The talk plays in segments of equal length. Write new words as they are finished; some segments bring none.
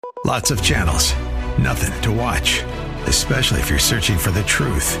Lots of channels, nothing to watch, especially if you're searching for the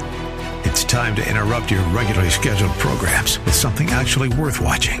truth. It's time to interrupt your regularly scheduled programs with something actually worth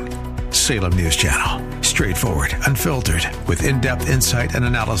watching. Salem News Channel. Straightforward, unfiltered, with in-depth insight and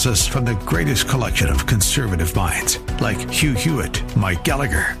analysis from the greatest collection of conservative minds like Hugh Hewitt, Mike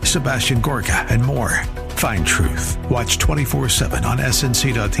Gallagher, Sebastian Gorka, and more. Find truth. Watch 24/7 on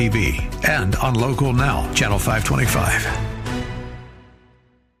snc.tv and on Local Now, Channel 525.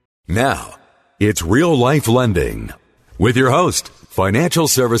 Now, it's Real Life Lending with your host, financial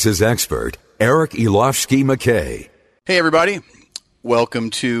services expert, Eric Elofsky McKay. Hey, everybody. Welcome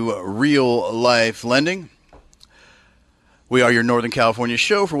to Real Life Lending. We are your Northern California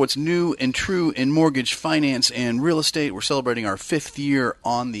show for what's new and true in mortgage, finance, and real estate. We're celebrating our 5th year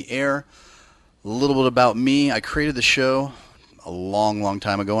on the air. A little bit about me. I created the show a long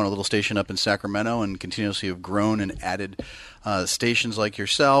time ago on a little station up in Sacramento and continuously have grown and added stations like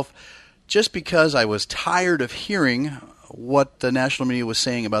yourself just because I was tired of hearing what the national media was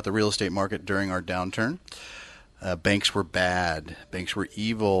saying about the real estate market during our downturn. Banks were bad. Banks were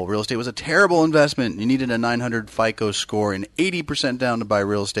evil. Real estate was a terrible investment. You needed a 900 FICO score and 80% down to buy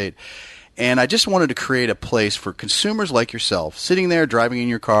real estate. And I just wanted to create a place for consumers like yourself, sitting there driving in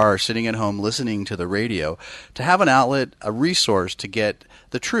your car or sitting at home listening to the radio, to have an outlet, a resource to get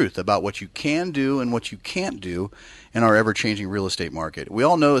the truth about what you can do and what you can't do in our ever-changing real estate market. We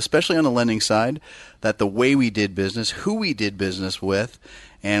all know, especially on the lending side, that the way we did business, who we did business with,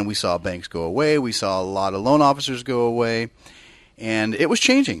 and we saw banks go away. We saw a lot of loan officers go away. And it was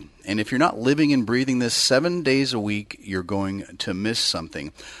changing. And if you're not living and breathing this 7 days a week, you're going to miss something.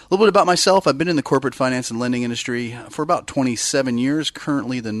 A little bit about myself. I've been in the corporate finance and lending industry for about 27 years.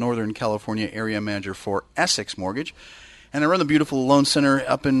 Currently the Northern California area manager for Essex Mortgage. And I run the beautiful loan center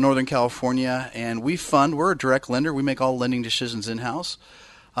up in Northern California. And we're a direct lender. We make all lending decisions in-house.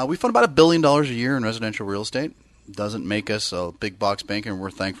 We fund about $1 billion a year in residential real estate. Doesn't make us a big box bank, and we're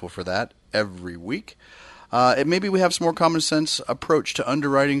thankful for that every week. Maybe we have some more common sense approach to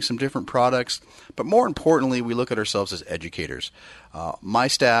underwriting some different products, but more importantly, we look at ourselves as educators. My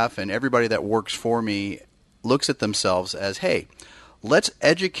staff and everybody that works for me looks at themselves as, hey, let's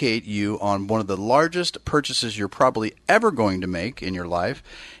educate you on one of the largest purchases you're probably ever going to make in your life,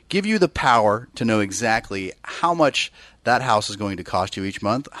 give you the power to know exactly how much that house is going to cost you each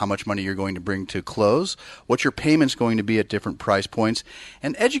month, how much money you're going to bring to close, what your payment's going to be at different price points,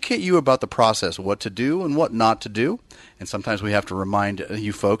 and educate you about the process, what to do and what not to do. And sometimes we have to remind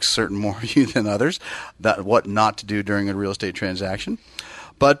you folks, certain more of you than others, that what not to do during a real estate transaction.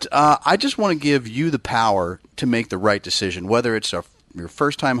 But I just want to give you the power to make the right decision, whether it's your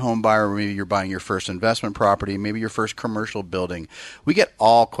first-time home buyer, or maybe you're buying your first investment property, maybe your first commercial building. We get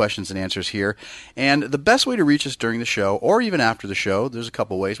all questions and answers here. And the best way to reach us during the show, or even after the show, there's a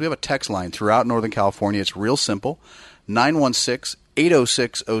couple ways. We have a text line throughout Northern California. It's real simple,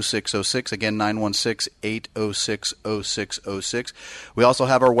 916-806-0606. Again, 916-806-0606. We also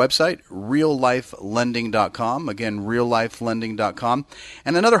have our website, reallifelending.com. Again, reallifelending.com.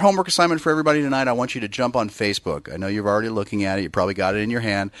 And another homework assignment for everybody tonight, I want you to jump on Facebook. I know you're already looking at it. You probably got it in your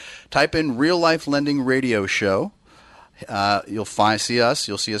hand. Type in Real Life Lending Radio Show. You'll see us.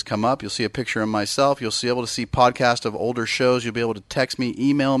 You'll see us come up. You'll see a picture of myself. You'll be able to see podcasts of older shows. You'll be able to text me,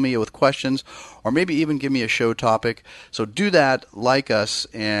 email me with questions, or maybe even give me a show topic. So do that, like us,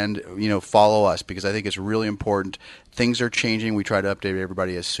 and follow us, because I think it's really important. Things are changing. We try to update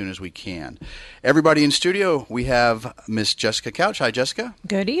everybody as soon as we can. Everybody in studio, we have Miss Jessica Couch. Hi, Jessica.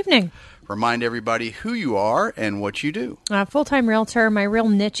 Good evening. Remind everybody who you are and what you do. Full-time realtor. My real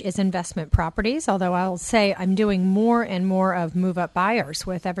niche is investment properties, although I'll say I'm doing more and more of move-up buyers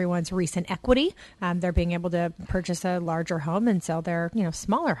with everyone's recent equity. They're being able to purchase a larger home and sell their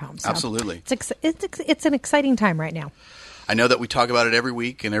smaller homes. So absolutely. It's an exciting time right now. I know that we talk about it every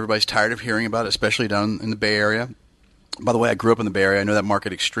week, and everybody's tired of hearing about it, especially down in the Bay Area. By the way, I grew up in the Bay Area. I know that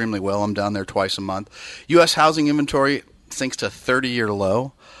market extremely well. I'm down there twice a month. U.S. housing inventory sinks to 30-year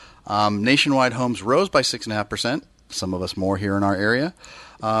low. Nationwide homes rose by 6.5%, some of us more here in our area,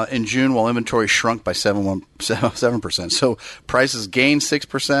 in June, while inventory shrunk by 7%. So prices gained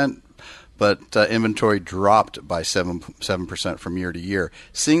 6%, but inventory dropped by 7% from year to year.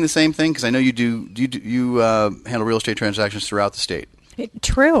 Seeing the same thing, because I know you handle real estate transactions throughout the state.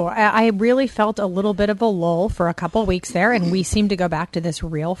 True. I really felt a little bit of a lull for a couple of weeks there, and we seem to go back to this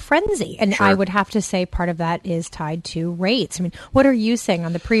real frenzy. And sure. I would have to say part of that is tied to rates. I mean, what are you saying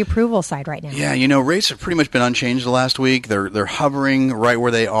on the pre-approval side right now? Yeah, rates have pretty much been unchanged the last week. They're hovering right where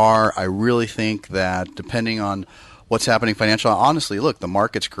they are. I really think that depending on what's happening financially, honestly, look, the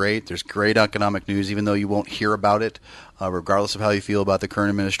market's great. There's great economic news, even though you won't hear about it regardless of how you feel about the current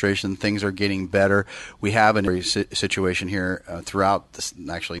administration. Things are getting better. We have a situation here throughout this,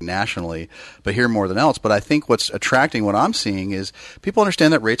 actually nationally, but here more than else. But I think what's attracting what I'm seeing is people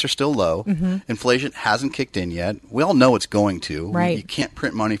understand that rates are still low. Inflation hasn't kicked in yet. We all know it's going to. Right. You can't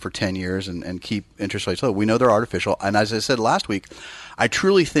print money for 10 years and keep interest rates low. We know they're artificial. And as I said last week, I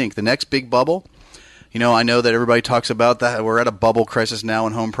truly think the next big bubble, I know that everybody talks about that. We're at a bubble crisis now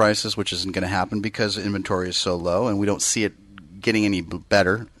in home prices, which isn't going to happen because inventory is so low, and we don't see it getting any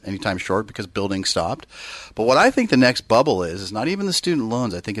better anytime short because building stopped. But what I think the next bubble is not even the student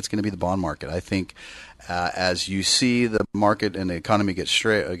loans. I think it's going to be the bond market. I think as you see the market and the economy get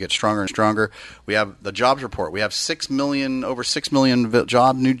stronger and stronger, we have the jobs report. We have over 6 million new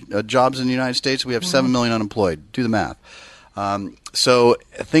jobs in the United States. We have 7 million unemployed. Do the math. So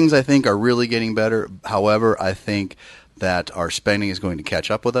things I think are really getting better. However, I think that our spending is going to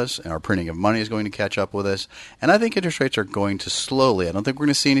catch up with us and our printing of money is going to catch up with us. And I think interest rates are going to slowly, I don't think we're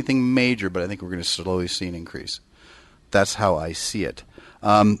going to see anything major, but I think we're going to slowly see an increase. That's how I see it.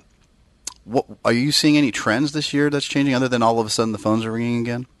 What, are you seeing any trends this year that's changing other than all of a sudden the phones are ringing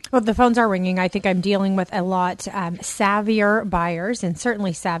again? Well, the phones are ringing. I think I'm dealing with a lot savvier buyers and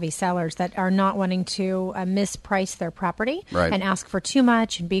certainly savvy sellers that are not wanting to misprice their property and ask for too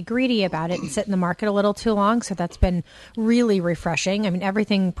much and be greedy about it and sit in the market a little too long. So that's been really refreshing. I mean,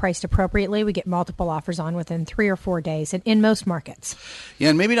 everything priced appropriately. We get multiple offers on within 3 or 4 days in most markets. Yeah,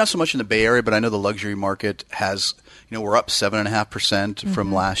 and maybe not so much in the Bay Area, but I know the luxury market has, we're up 7.5%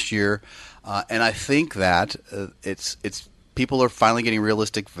 from last year. And I think that it's people are finally getting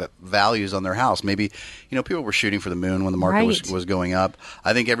realistic values on their house. Maybe, people were shooting for the moon when the market was going up.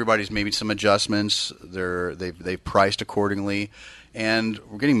 I think everybody's made some adjustments. They've priced accordingly. And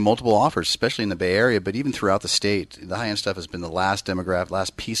we're getting multiple offers, especially in the Bay Area, but even throughout the state. The high-end stuff has been the last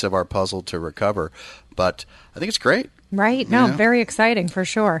piece of our puzzle to recover. But I think it's great. Right. No, very exciting for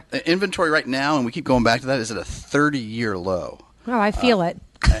sure. Inventory right now, and we keep going back to that, is at a 30-year low. Oh, I feel it.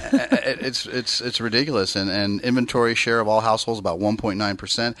 It's ridiculous, and inventory share of all households about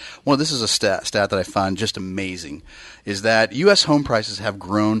 1.9%. Well, this is a stat that I find just amazing, is that U.S. home prices have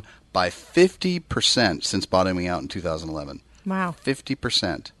grown by 50% since bottoming out in 2011. Wow,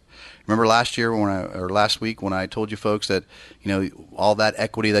 50%. Remember last week when I told you folks that all that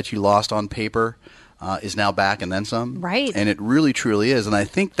equity that you lost on paper is now back and then some. Right, and it really truly is, and I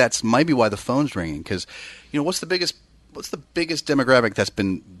think that's might be why the phone's ringing because what's the biggest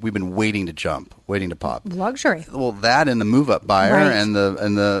demographic we've been waiting to pop? Luxury. Well, that and the move-up buyer and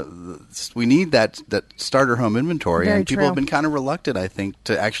the we need that starter home inventory. Very and people true. have been kind of reluctant, I think,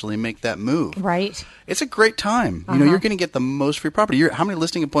 to actually make that move. Right. It's a great time. You're going to get the most free property. How many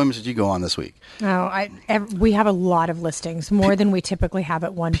listing appointments did you go on this week? Oh, we have a lot of listings, more than we typically have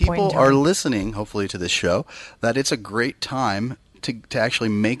at one point in time. People are listening, hopefully, to this show, that it's a great time to actually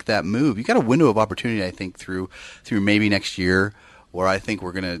make that move. You got a window of opportunity, I think, through maybe next year, where I think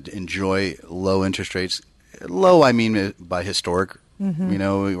we're going to enjoy low interest rates. Low, I mean by historic.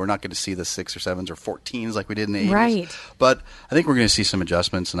 We're not going to see the 6s or 7s or 14s like we did in the 80s. Right. But I think we're going to see some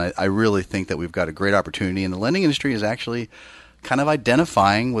adjustments, and I really think that we've got a great opportunity. And the lending industry is actually kind of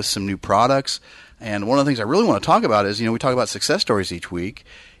identifying with some new products. And one of the things I really want to talk about is, we talk about success stories each week,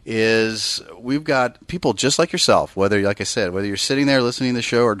 is we've got people just like yourself, whether you're sitting there listening to the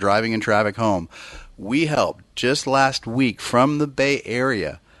show or driving in traffic home. We helped just last week from the Bay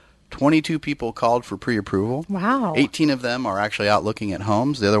Area. 22 people called for pre-approval. Wow. 18 of them are actually out looking at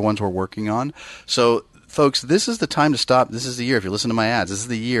homes. The other ones we're working on. So, folks, this is the time to stop. This is the year. If you listen to my ads, this is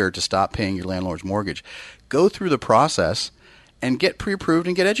the year to stop paying your landlord's mortgage. Go through the process and get pre-approved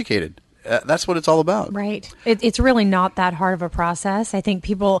and get educated. That's what it's all about. Right. It's really not that hard of a process. I think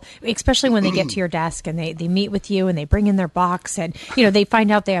people, especially when they get to your desk and they meet with you and they bring in their box and, they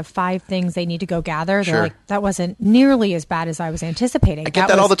find out they have 5 things they need to go gather. They're like, that wasn't nearly as bad as I was anticipating. I get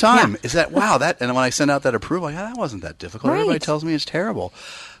that all the time. Yeah. Is that, wow, and when I send out that approval, that wasn't that difficult. Right. Everybody tells me it's terrible.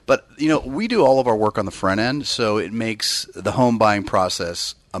 But, we do all of our work on the front end, so it makes the home buying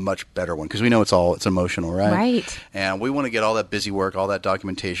process a much better one because we know it's emotional, right? Right. And we want to get all that busy work, all that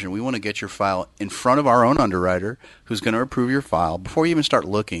documentation. We want to get your file in front of our own underwriter who's going to approve your file before you even start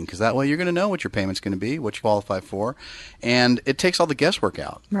looking because that way you're going to know what your payment's going to be, what you qualify for, and it takes all the guesswork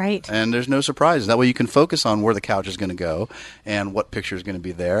out. Right. And there's no surprises. That way you can focus on where the couch is going to go and what picture is going to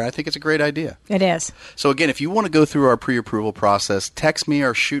be there. I think it's a great idea. It is. So again, if you want to go through our pre-approval process, text me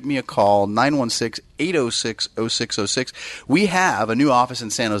or shoot me a call, 916-806-0606. We have a new office in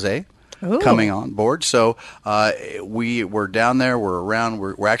San Jose. Ooh. Coming on board. So we're down there. We're around.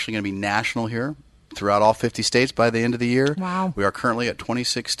 We're actually going to be national here throughout all 50 states by the end of the year. Wow. We are currently at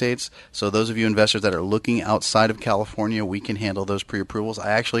 26 states. So those of you investors that are looking outside of California, we can handle those pre-approvals.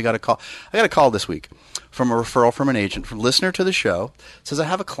 I actually got a call. I got a call this week from a referral from an agent, from a listener to the show. Says, I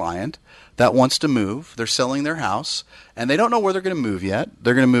have a client that wants to move. They're selling their house, and they don't know where they're going to move yet.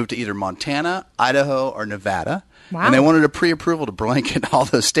 They're going to move to either Montana, Idaho, or Nevada. Wow. And they wanted a pre-approval to blanket all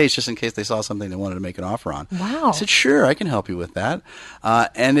those states just in case they saw something they wanted to make an offer on. Wow. I said, sure, I can help you with that.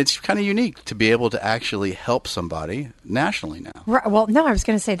 And it's kind of unique to be able to actually help somebody nationally now. Right. Well, no, I was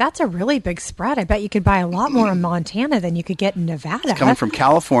going to say that's a really big spread. I bet you could buy a lot more in Montana than you could get in Nevada. It's coming from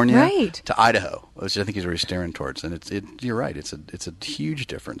California Right. to Idaho, which I think he's already staring towards. And you're right. It's a huge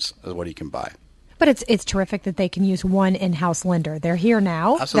difference of what he can buy. But it's terrific that they can use one in-house lender. They're here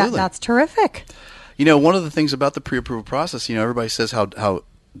now. Absolutely. That's terrific. You know, one of the things about the pre-approval process, everybody says how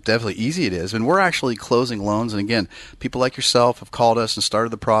definitely easy it is. And we're actually closing loans. And again, people like yourself have called us and started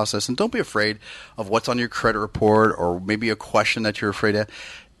the process. And don't be afraid of what's on your credit report or maybe a question that you're afraid of.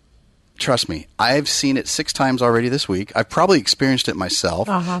 Trust me, I've seen it 6 times already this week. I've probably experienced it myself.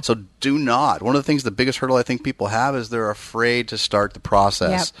 Uh-huh. So do not. One of the things, the biggest hurdle I think people have is they're afraid to start the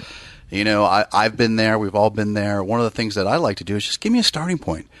process. Yep. I've been there. We've all been there. One of the things that I like to do is just give me a starting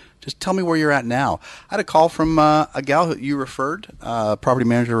point. Just tell me where you're at now. I had a call from a gal who you referred. Property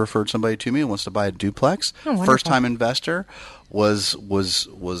manager referred somebody to me who wants to buy a duplex. Oh, first-time investor was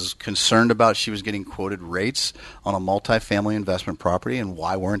concerned about she was getting quoted rates on a multifamily investment property, and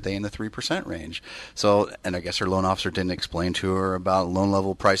why weren't they in the 3% range? So, and I guess her loan officer didn't explain to her about loan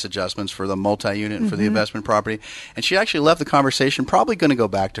level price adjustments for the multi-unit and for the investment property. And she actually left the conversation, probably going to go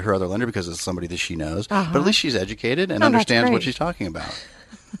back to her other lender because it's somebody that she knows. But at least she's educated and understands what she's talking about.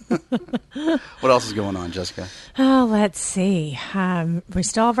 What else is going on, Jessica? Oh, let's see. We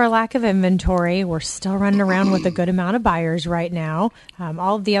still have our lack of inventory. We're still running around with a good amount of buyers right now.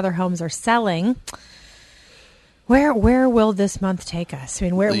 All of the other homes are selling. Where will this month take us? I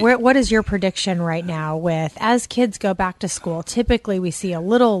mean, what is your prediction right now with, as kids go back to school, typically we see a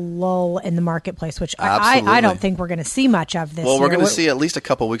little lull in the marketplace, which I don't think we're going to see much of this year. Well, we're going to see at least a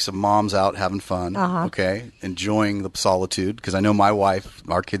couple weeks of moms out having fun, okay, enjoying the solitude, because I know my wife,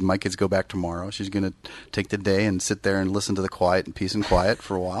 my kids go back tomorrow. She's going to take the day and sit there and listen to the quiet and peace and quiet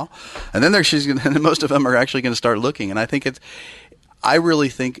for a while. And then most of them are actually going to start looking. And I really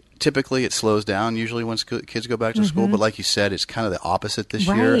think typically it slows down usually once kids go back to school. But like you said, it's kind of the opposite this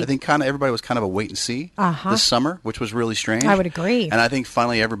year. I think kind of everybody was kind of a wait and see this summer, which was really strange. I would agree. And I think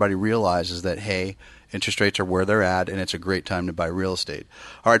finally everybody realizes that, hey, interest rates are where they're at, and it's a great time to buy real estate.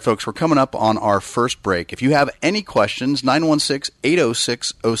 All right, folks, we're coming up on our first break. If you have any questions,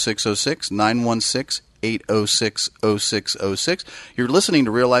 916-806-0606, 916-806-0606. You're listening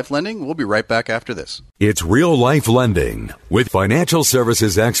to Real Life Lending. We'll be right back after this. It's Real Life Lending with financial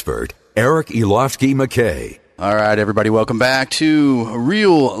services expert Eric Elofsky McKay. All right, everybody, welcome back to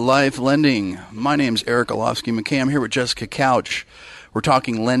Real Life Lending. My name's Eric Elofsky McKay. I'm here with Jessica Couch. We're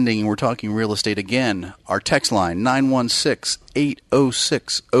talking lending, we're talking real estate again. Our text line,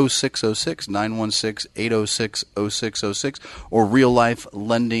 916-806-0606, 916-806-0606, or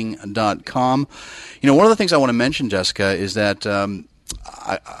reallifelending.com. One of the things I want to mention, Jessica, is that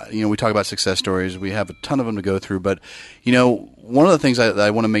we talk about success stories. We have a ton of them to go through, but one of the things I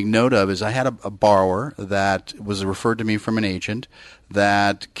want to make note of is I had a borrower that was referred to me from an agent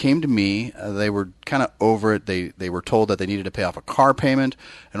that came to me. They were kind of over it. They were told that they needed to pay off a car payment.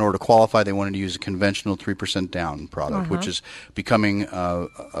 In order to qualify, they wanted to use a conventional 3% down product, which is becoming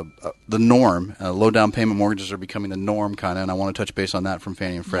the norm. Low down payment mortgages are becoming the norm, kind of, and I want to touch base on that from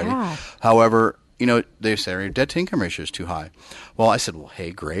Fannie and Freddie. Yeah. However, they say your debt-to-income ratio is too high. Well, I said, well,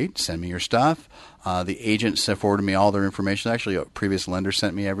 hey, great. Send me your stuff. The agent sent forward to me all their information. Actually, a previous lender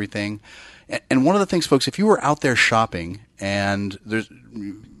sent me everything. And one of the things, folks, if you were out there shopping and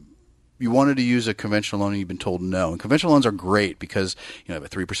you wanted to use a conventional loan and you've been told no. And conventional loans are great because you have a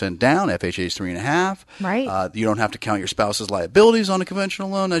 3% down, FHA is 3.5%. Right. You don't have to count your spouse's liabilities on a conventional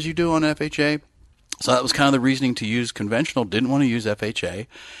loan as you do on FHA. So that was kind of the reasoning to use conventional. Didn't want to use FHA.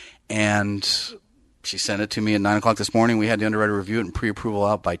 And she sent it to me at 9 o'clock this morning. We had the underwriter review it and pre-approval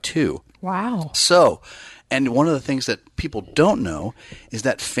out by 2. Wow. So, and one of the things that people don't know is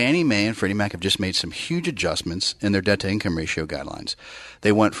that Fannie Mae and Freddie Mac have just made some huge adjustments in their debt-to-income ratio guidelines.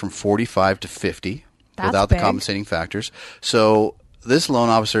 They went from 45 to 50 without the compensating factors. So this loan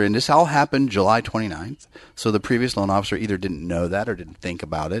officer, and this all happened July 29th, so the previous loan officer either didn't know that or didn't think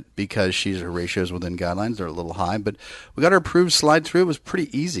about it because her ratios within guidelines. They're a little high, but we got her approved, slide through. It was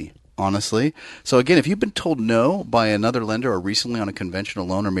pretty easy, honestly. So again, if you've been told no by another lender or recently on a conventional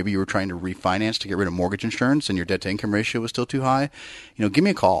loan, or maybe you were trying to refinance to get rid of mortgage insurance and your debt to income ratio was still too high, give me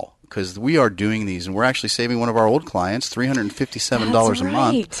a call. because we are doing these, and we're actually saving one of our old clients $357 a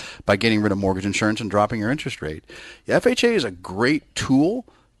month by getting rid of mortgage insurance and dropping your interest rate. Yeah, FHA is a great tool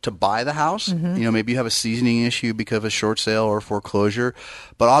to buy the house. Maybe you have a seasoning issue because of a short sale or foreclosure,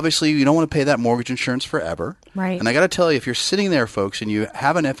 but obviously you don't want to pay that mortgage insurance forever. Right. And I got to tell you, if you're sitting there, folks, and you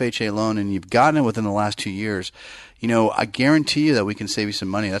have an FHA loan and you've gotten it within the last 2 years, I guarantee you that we can save you some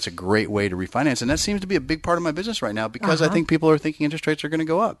money. That's a great way to refinance. And that seems to be a big part of my business right now because I think people are thinking interest rates are going to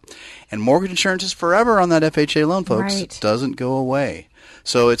go up. And mortgage insurance is forever on that FHA loan, folks. Right. It doesn't go away.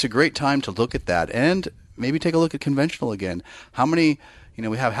 So it's a great time to look at that and maybe take a look at conventional again. How many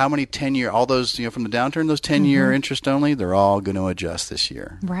we have how many 10-year, all those, from the downturn, those 10-year interest only, they're all going to adjust this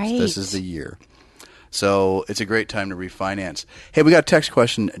year. Right. So this is the year. So it's a great time to refinance. Hey, we got a text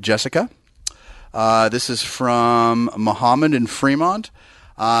question, Jessica. This is from Mohammed in Fremont.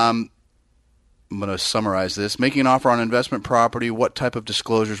 I'm going to summarize this. Making an offer on investment property, what type of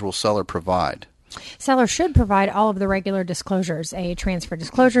disclosures will seller provide? Seller should provide all of the regular disclosures, a transfer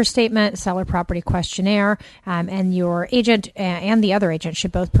disclosure statement, seller property questionnaire, and your agent and the other agent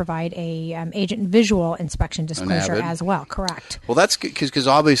should both provide a agent visual inspection disclosure as well. Correct. Well, that's good because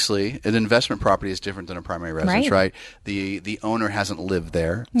obviously an investment property is different than a primary residence, right? The owner hasn't lived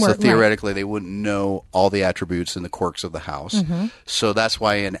there, so theoretically they wouldn't know all the attributes and the quirks of the house. So that's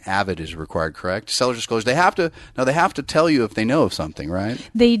why an Avid is required, correct? Seller's disclosure. They have to tell you if they know of something, right?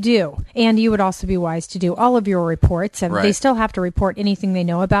 They do, and you would also be wise to do all of your reports, and they still have to report anything they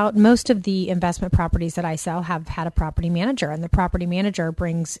know about. Most of the investment properties that I sell have had a property manager, and the property manager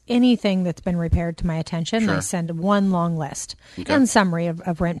brings anything that's been repaired to my attention. They send one long list and summary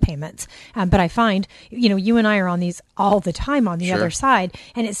of rent payments. But I find, you and I are on these all the time on the other side,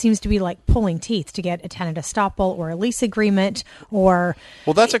 and it seems to be like pulling teeth to get a tenant estoppel or a lease agreement or...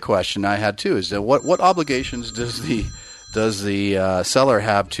 Well, that's a question I had too, is that what obligations does the seller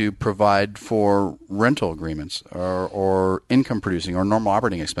have to provide for rental agreements or income producing or normal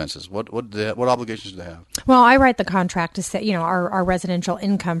operating expenses? What obligations do they have? Well, I write the contract to say, our residential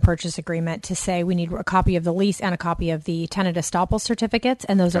income purchase agreement to say we need a copy of the lease and a copy of the tenant estoppel certificates,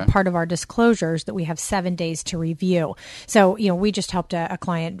 and those are part of our disclosures that we have 7 days to review. So, we just helped a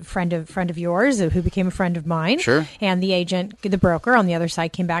client, friend of yours, who became a friend of mine. Sure. And the agent, the broker on the other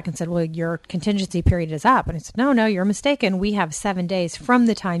side came back and said, well, your contingency period is up. And I said, no, you're mistaken. We have 7 days from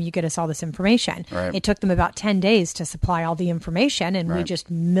the time you get us all this information. Right. It took them about 10 days to supply all the information, and we just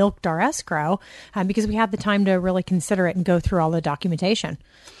milked our escrow because we had the time to really consider it and go through all the documentation.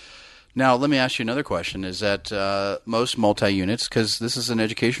 Now, let me ask you another question. Is that most multi-units, because this is an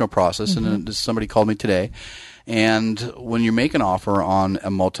educational process, and somebody called me today, and when you make an offer on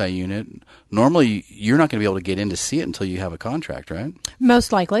a multi-unit, normally you're not going to be able to get in to see it until you have a contract, right?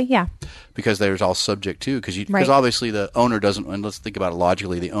 Most likely, yeah. Because there's all subject to, because obviously the owner doesn't, and let's think about it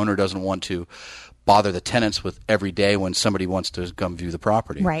logically, the owner doesn't want to bother the tenants with every day when somebody wants to come view the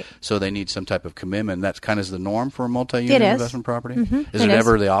property. Right. So they need some type of commitment. That's kind of the norm for a multi-unit investment property? Is it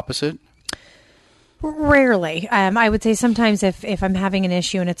ever the opposite? Rarely. I would say sometimes if I'm having an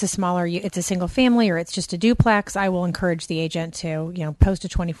issue and it's a single family or it's just a duplex, I will encourage the agent to, post a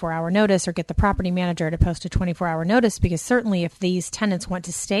 24-hour notice or get the property manager to post a 24-hour notice, because certainly if these tenants want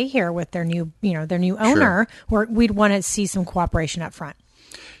to stay here with their new owner, we'd want to see some cooperation up front.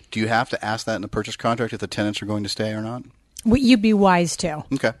 Do you have to ask that in the purchase contract if the tenants are going to stay or not? You'd be wise to.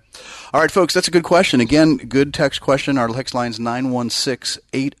 Okay. All right, folks, that's a good question. Again, good text question. Our text line's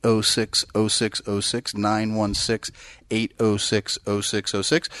 916-806-0606,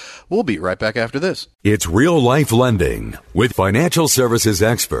 916-806-0606. We'll be right back after this. It's Real Life Lending with financial services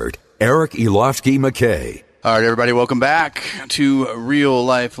expert Eric Ilofsky McKay. All right, everybody, welcome back to Real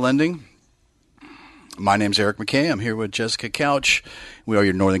Life Lending. My name's Eric McKay. I'm here with Jessica Couch. We are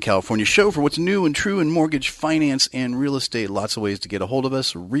your Northern California show for what's new and true in mortgage, finance, and real estate. Lots of ways to get a hold of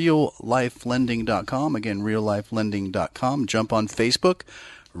us. RealLifeLending.com. Again, RealLifeLending.com. Jump on Facebook.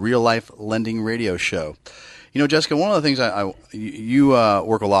 Real Life Lending Radio Show. Jessica, one of the things you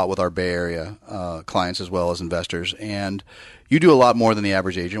work a lot with our Bay Area clients as well as investors, and you do a lot more than the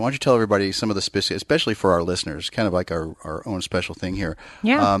average agent. Why don't you tell everybody some of the specifics, especially for our listeners, kind of like our own special thing here.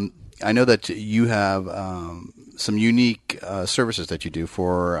 Yeah. I know that you have some unique services that you do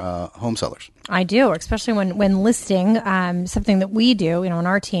for home sellers. I do, especially when listing. Something that we do, on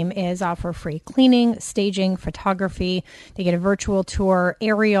our team is offer free cleaning, staging, photography. They get a virtual tour,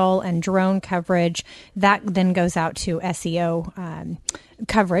 aerial and drone coverage. That then goes out to SEO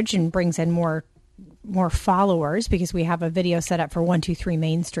coverage and brings in more more followers because we have a video set up for 123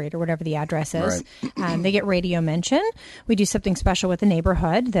 Main Street or whatever the address is. Right. They get radio mention. We do something special with the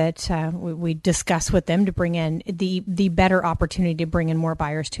neighborhood that we discuss with them to bring in the better opportunity to bring in more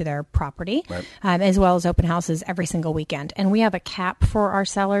buyers to their property, right. As well as open houses every single weekend. And we have a cap for our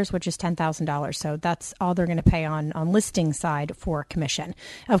sellers, which is $10,000. So that's all they're going to pay on listing side for commission.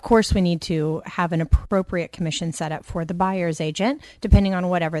 Of course, we need to have an appropriate commission set up for the buyer's agent, depending on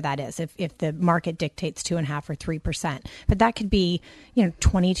whatever that is. If the market dictates 2.5% or 3%, but that could be,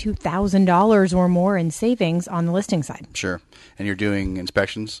 $22,000 or more in savings on the listing side. Sure. And you're doing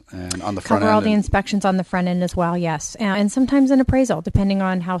inspections and on the front end? Cover all the inspections on the front end as well, yes. And sometimes an appraisal, depending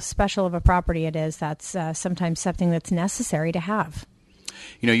on how special of a property it is. That's sometimes something that's necessary to have.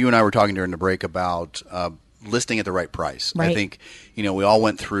 You and I were talking during the break about listing at the right price. Right. I think, we all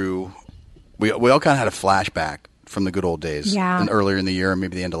went through, we all kind of had a flashback from the good old days. Yeah. And earlier in the year and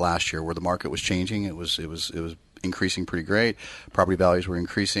maybe the end of last year where the market was changing. It was increasing pretty great. Property values were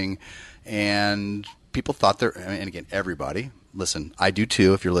increasing. And people thought and again, everybody, listen, I do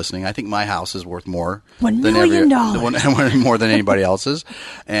too if you're listening. I think my house is worth more $1 million. More than anybody else's.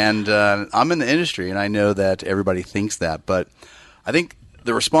 And I'm in the industry and I know that everybody thinks that. But I think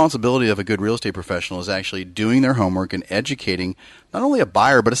the responsibility of a good real estate professional is actually doing their homework and educating not only a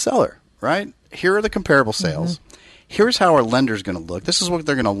buyer but a seller, right? Here are the comparable sales. Mm-hmm. Here's how our lender's going to look. This is what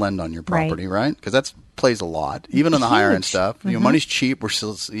they're going to lend on your property, right? Because that plays a lot, even on the higher end stuff. Mm-hmm. Money's cheap. We're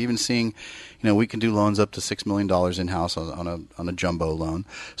still even seeing, we can do loans up to $6 million in house on a jumbo loan.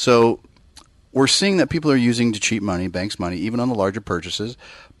 So we're seeing that people are using to cheap money, banks' money, even on the larger purchases.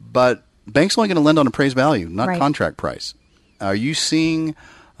 But banks only going to lend on appraised value, not contract price. Are you seeing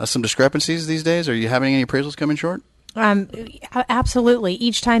some discrepancies these days? Are you having any appraisals coming short? Absolutely.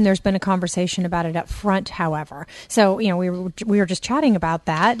 Each time there's been a conversation about it up front, however. So, we were just chatting about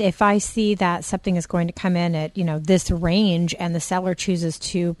that. If I see that something is going to come in at, this range and the seller chooses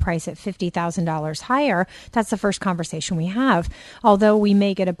to price it $50,000 higher, that's the first conversation we have. Although we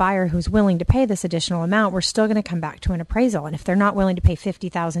may get a buyer who's willing to pay this additional amount, we're still going to come back to an appraisal. And if they're not willing to pay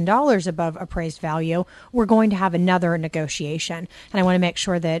 $50,000 above appraised value, we're going to have another negotiation. And I want to make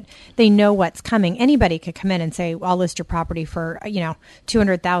sure that they know what's coming. Anybody could come in and say, I'll list your property for,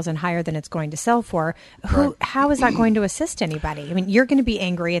 $200,000 higher than it's going to sell for. How is that going to assist anybody? I mean, you're going to be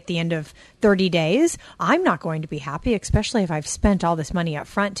angry at the end of 30 days. I'm not going to be happy, especially if I've spent all this money up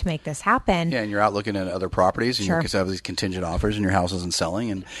front to make this happen. Yeah, and you're out looking at other properties and you have these contingent offers and your house isn't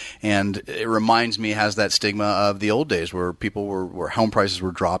selling. And it reminds me, has that stigma of the old days where people where home prices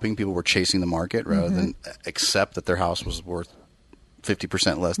were dropping, people were chasing the market rather than accept that their house was worth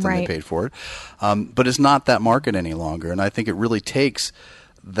 50% less than they paid for it. But it's not that market any longer. And I think it really takes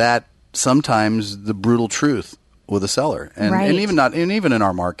that sometimes the brutal truth with a seller. And even in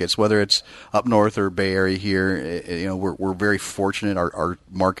our markets, whether it's up north or Bay Area here, we're very fortunate. Our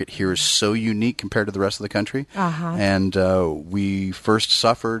market here is so unique compared to the rest of the country. And we first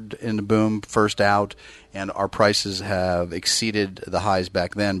suffered in the boom, first out, and our prices have exceeded the highs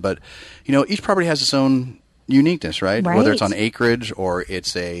back then. But, each property has its own uniqueness, right? Whether it's on acreage or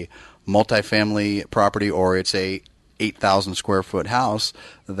it's a multifamily property or it's a 8,000 square foot house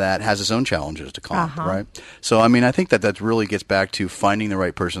that has its own challenges to comp, right? So, I think that really gets back to finding the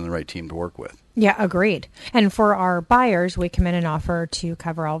right person, the right team to work with. Yeah, agreed. And for our buyers, we come in and offer to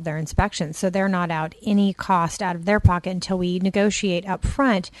cover all of their inspections. So they're not out any cost out of their pocket until we negotiate up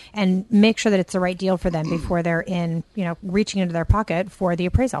front and make sure that it's the right deal for them before they're reaching into their pocket for the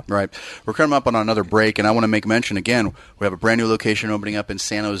appraisal. Right. We're coming up on another break, and I want to make mention again, we have a brand new location opening up in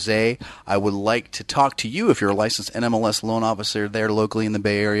San Jose. I would like to talk to you if you're a licensed NMLS loan officer there locally in the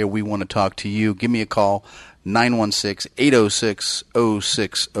Bay Area. We want to talk to you. Give me a call.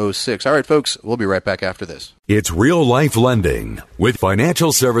 916-806-0606. All right, folks, we'll be right back after this. It's Real Life Lending with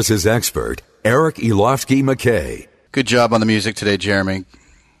financial services expert Eric Elofsky McKay. Good job on the music today, Jeremy.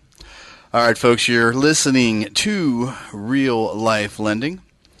 All right, folks, you're listening to Real Life Lending.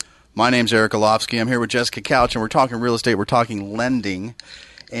 My name's Eric Elofsky. I'm here with Jessica Couch, and we're talking real estate. We're talking lending.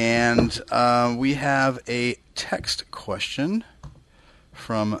 And we have a text question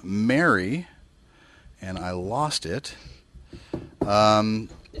from Mary. And I lost it. Alte.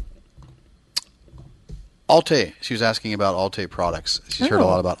 She was asking about Alte products. She's heard a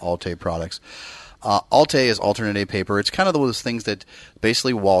lot about Alte products. Alte is alternate A paper. It's kind of those things that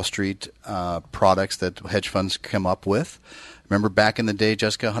basically Wall Street products that hedge funds come up with. Remember back in the day,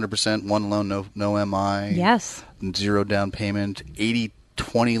 Jessica, 100% one loan, no MI. Yes. Zero down payment.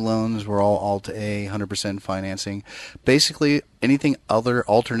 80-20 loans were all Alt A, 100% financing. Basically, anything other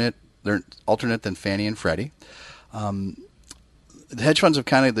alternate than Fannie and Freddie. The hedge funds have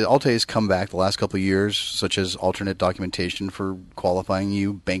the Alt-A's come back the last couple of years, such as alternate documentation for qualifying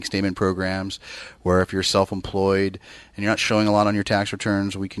you, bank statement programs, where if you're self-employed and you're not showing a lot on your tax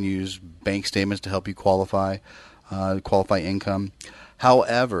returns, we can use bank statements to help you qualify income.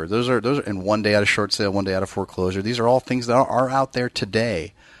 However, those are in 1 day out of short sale, 1 day out of foreclosure. These are all things that are out there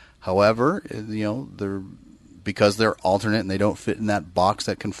today. However, because they're alternate and they don't fit in that box,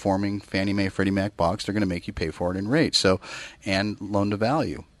 that conforming Fannie Mae, Freddie Mac box, they're going to make you pay for it in rates. So, and loan to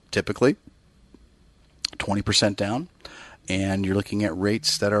value, typically 20% down, and you're looking at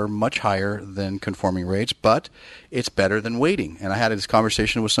rates that are much higher than conforming rates, but it's better than waiting. And I had this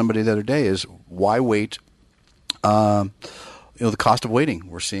conversation with somebody the other day: is why wait? The cost of waiting.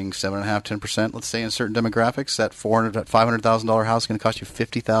 We're seeing 7.5%, 10%. Let's say in certain demographics, that $500,000 house is going to cost you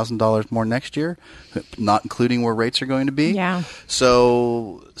 $50,000 more next year, not including where rates are going to be. Yeah.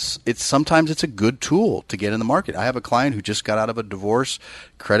 So sometimes it's a good tool to get in the market. I have a client who just got out of a divorce.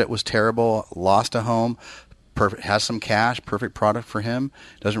 Credit was terrible, lost a home. Perfect, has some cash, perfect product for him.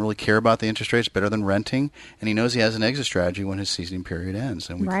 Doesn't really care about the interest rates, better than renting, and he knows he has an exit strategy when his seasoning period ends,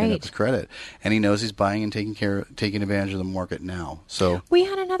 and we clean up his credit. And he knows he's buying and taking advantage of the market now. So we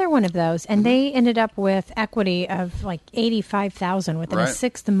had another one of those, and they ended up with equity of like $85,000 within a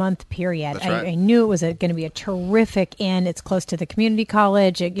 6-month period. That's right. I knew it was going to be a terrific inn. It's close to the community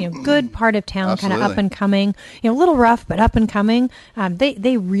college, good part of town, kind of up and coming. A little rough, but up and coming.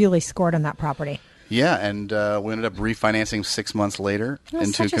 They really scored on that property. Yeah, and we ended up refinancing 6 months later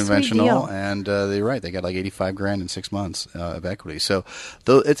into such a conventional, and they're right. They got like $85,000 in 6 months of equity. So,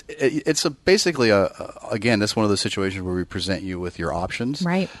 though it's basically again, that's one of those situations where we present you with your options,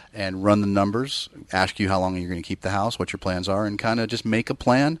 right, and run the numbers, ask you how long you're going to keep the house, what your plans are, and kind of just make a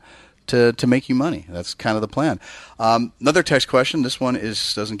plan to make you money. That's kind of the plan. Another text question. This one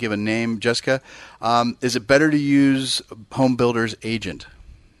doesn't give a name. Jessica, is it better to use home builder's agent?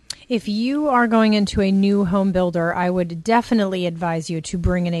 If you are going into a new home builder, I would definitely advise you to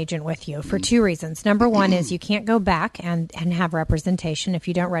bring an agent with you for 2 reasons. Number one is you can't go back and have representation. If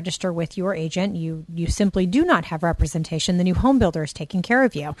you don't register with your agent, you simply do not have representation. The new home builder is taking care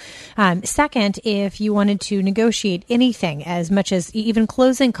of you. Second, if you wanted to negotiate anything, as much as even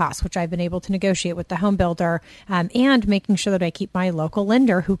closing costs, which I've been able to negotiate with the home builder, and making sure that I keep my local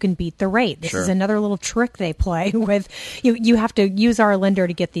lender who can beat the rate. This is another little trick they play with. You have to use our lender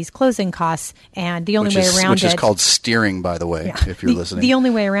to get these closing costs, and the only way around which is called steering, by the way, if you're listening. The only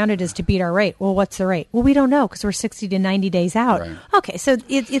way around it is to beat our rate. Well, what's the rate? Well, we don't know because we're 60 to 90 days out. Right. Okay, so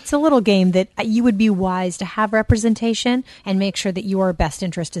it's a little game that you would be wise to have representation and make sure that your best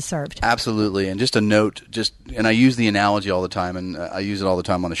interest is served. Absolutely. And just a note, and I use the analogy all the time, and I use it all the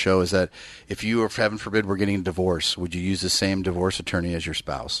time on the show, is that if you, or heaven forbid, were getting a divorce, would you use the same divorce attorney as your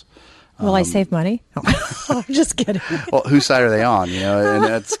spouse? Will I save money? I'm just kidding. Well, whose side are they on?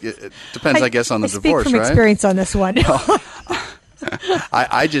 And it depends, I guess, on the divorce, right? I speak from experience on this one.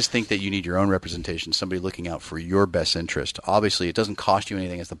 I just think that you need your own representation, somebody looking out for your best interest. Obviously, it doesn't cost you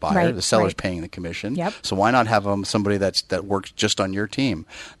anything as the buyer. Right, the seller's paying the commission. Yep. So why not have somebody that works just on your team,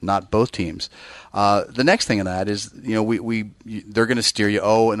 not both teams? The next thing in that is, they're going to steer you.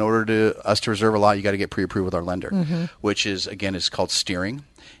 Oh, in order to us to reserve a lot, you got to get pre-approved with our lender, which is called steering.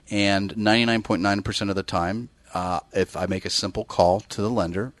 And 99.9% of the time, if I make a simple call to the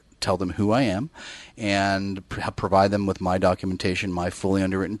lender, tell them who I am, and provide them with my documentation, my fully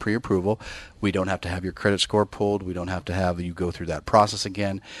underwritten pre-approval, we don't have to have your credit score pulled. We don't have to have you go through that process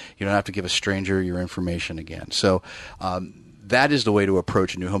again. You don't have to give a stranger your information again. So that is the way to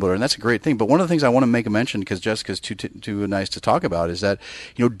approach a new home builder, and that's a great thing. But one of the things I want to make a mention, because Jessica's too nice to talk about, is that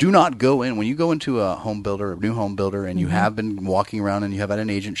do not go in when you go into a home builder, a new home builder, and you have been walking around and you have had an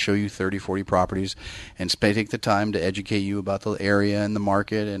agent show you 30, 40 properties, and take the time to educate you about the area and the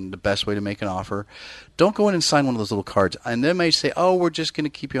market and the best way to make an offer. Don't go in and sign one of those little cards, and they may say, "Oh, we're just going to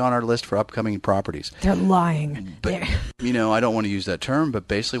keep you on our list for upcoming properties." They're lying. But I don't want to use that term, but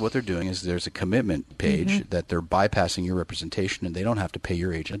basically what they're doing is there's a commitment page that they're bypassing your representation, and they don't have to pay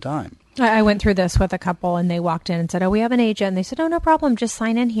your agent a dime. I went through this with a couple, and they walked in and said, "Oh, we have an agent." And they said, "Oh, no problem. Just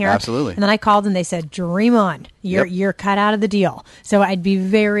sign in here." Absolutely. And then I called, and they said, "Dream on. You're cut out of the deal." So I'd be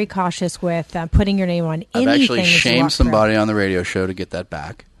very cautious with putting your name on anything. I've actually shamed somebody on the radio show to get that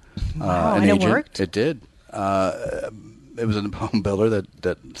back. Wow, and it worked? It did. It was a home builder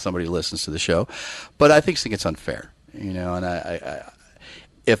that somebody listens to the show. But I think it's unfair, and I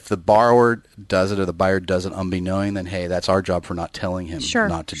if the borrower does it or the buyer does it unbeknowing, then hey, that's our job for not telling him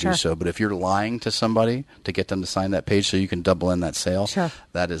not to do so. But if you're lying to somebody to get them to sign that page so you can double in that sale,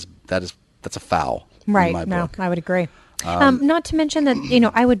 that's a foul. Right. In my book. I would agree. Not to mention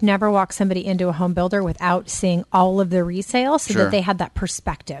that, I would never walk somebody into a home builder without seeing all of the resale so Sure. that they had that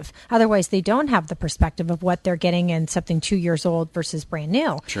perspective. Otherwise, they don't have the perspective of what they're getting in something 2 years old versus brand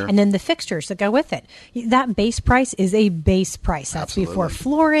new. Sure. And then the fixtures that go with it. That base price is a base price. That's Absolutely. before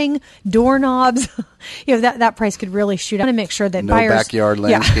flooring, doorknobs. That price could really shoot up. I want to make sure that No buyers... backyard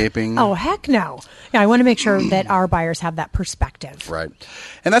landscaping. Oh, heck no. Yeah, I want to make sure that our buyers have that perspective. Right.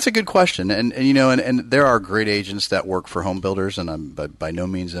 And that's a good question. And there are great agents that work for home builders, and I'm by no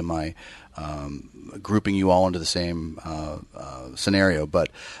means am I grouping you all into the same scenario. But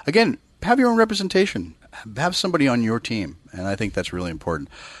again, have your own representation. Have somebody on your team, and I think that's really important.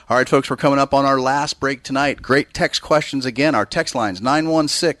 All right, folks, we're coming up on our last break tonight. Great text questions again. Our text line's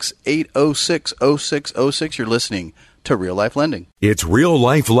 916-806-0606. You're listening to Real Life Lending. It's Real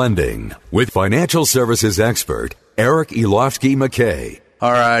Life Lending with financial services expert Eric Ilofsky McKay.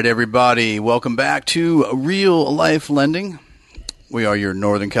 All right, everybody, welcome back to Real Life Lending. We are your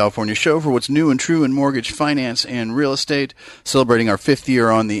Northern California show for what's new and true in mortgage, finance, and real estate, celebrating our 5th year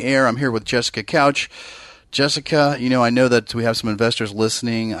on the air. I'm here with Jessica Couch. Jessica, I know that we have some investors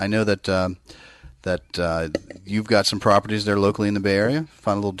listening. I know that you've got some properties there locally in the Bay Area.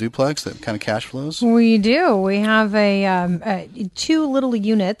 Found a little duplex that kind of cash flows. We do. We have a 2 little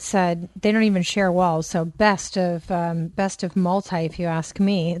units. They don't even share walls, so best of multi, if you ask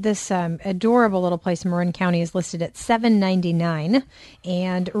me. This adorable little place in Marin County is listed at $799,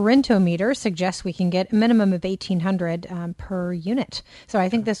 and Rentometer suggests we can get a minimum of $1,800 per unit. So I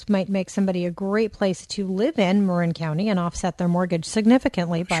think this might make somebody a great place to live in Marin County and offset their mortgage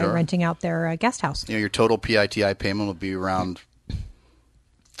significantly by Sure. renting out their guest house. Your total PITI payment will be around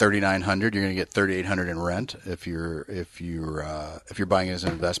 $3,900. You're going to get $3,800 in rent if you're buying it as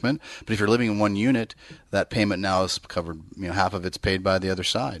an investment. But if you're living in one unit, that payment now is covered. Half of it's paid by the other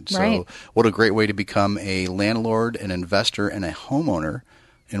side. Right. So, what a great way to become a landlord, an investor, and a homeowner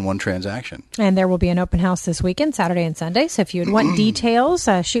in one transaction. And there will be an open house this weekend, Saturday and Sunday. So if you would want details,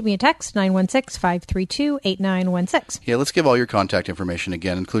 shoot me a text, 916-532-8916. Yeah, let's give all your contact information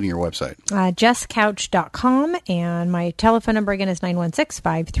again, including your website. JessCouch.com, and my telephone number again is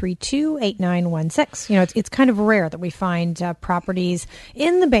 916-532-8916. It's kind of rare that we find properties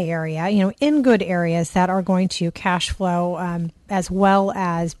in the Bay Area, in good areas that are going to cash flow as well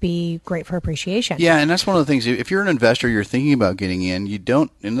as be great for appreciation. Yeah, and that's one of the things. If you're an investor, you're thinking about getting in, you don't,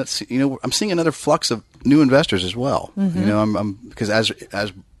 and that's, I'm seeing another flux of new investors as well. I'm because as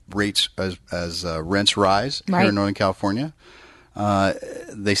rents rise here Right. in Northern California,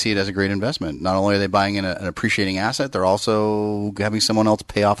 they see it as a great investment. Not only are they buying in an appreciating asset, they're also having someone else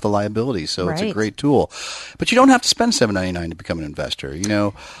pay off the liability. So it's a Right. great tool. But you don't have to spend $799 to become an investor.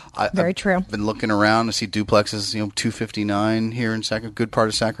 Very true. I've been looking around to see duplexes, $259 here in good part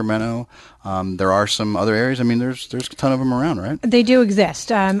of Sacramento. There are some other areas. There's a ton of them around, right? They do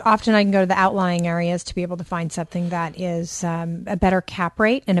exist. Often I can go to the outlying areas to be able to find something that is a better cap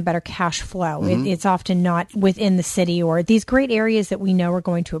rate and a better cash flow. It's often not within the city or these great areas that we know are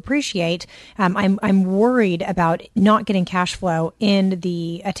going to appreciate. I'm worried about not getting cash flow in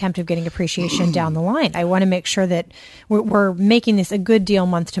the attempt of getting appreciation down the line. I want to make sure that we're making this a good deal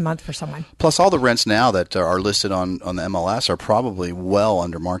month to month for someone. Plus, all the rents now that are listed on the MLS are probably well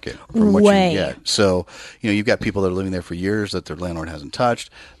under market from what Way. you can get. So, you've got people that are living there for years that their landlord hasn't touched,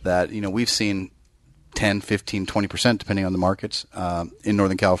 that, we've seen 10, 15, 20%, depending on the markets, in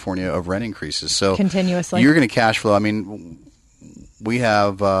Northern California of rent increases. So Continuously. you're going to cash flow. We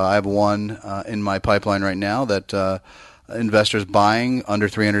have, I have one in my pipeline right now that investors buying under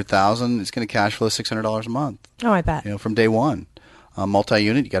 $300,000, it's going to cash flow $600 a month. Oh, I bet. From day one.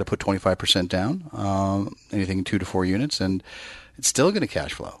 Multi-unit, you got to put 25% down, anything 2 to 4 units, and it's still going to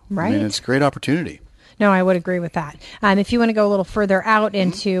cash flow. Right. It's a great opportunity. No, I would agree with that. If you want to go a little further out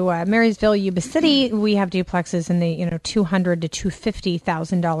into Marysville, Yuba City, we have duplexes in the $200,000 to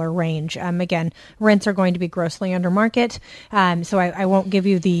 $250,000 range. Again, rents are going to be grossly under market, so I won't give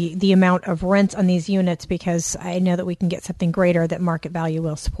you the amount of rents on these units because I know that we can get something greater that market value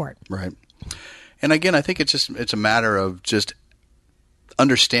will support. Right. And again, I think it's a matter of just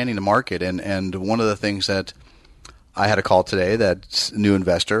understanding the market. And one of the things that I had a call today, that's a new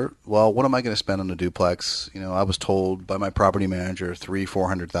investor. Well, what am I going to spend on a duplex? I was told by my property manager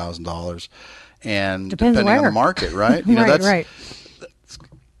 $300,000-$400,000, and Depends depending on where. the market, right? Right.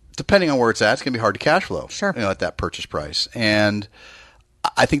 Depending on where it's at, it's going to be hard to cash flow. Sure. At that purchase price. And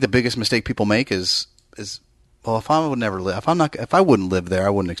I think the biggest mistake people make is well, if I wouldn't live there,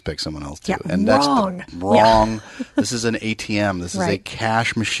 I wouldn't expect someone else to. Yeah, and wrong. That's wrong. Yeah. This is an ATM. This is a Right.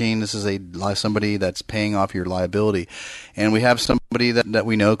 cash machine. This is somebody that's paying off your liability. And we have somebody that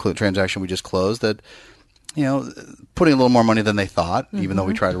we know, transaction we just closed, that putting a little more money than they thought, even though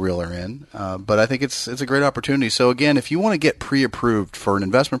we try to reel her in. But I think it's a great opportunity. So again, if you want to get pre-approved for an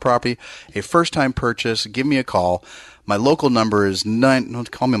investment property, a first-time purchase, give me a call. My local number is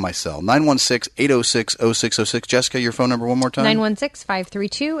call me on my cell, 916-806-0606. Jessica, your phone number one more time?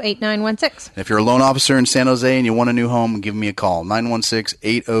 916-532-8916. If you're a loan officer in San Jose and you want a new home, give me a call,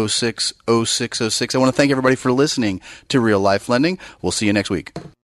 916-806-0606. I want to thank everybody for listening to Real Life Lending. We'll see you next week.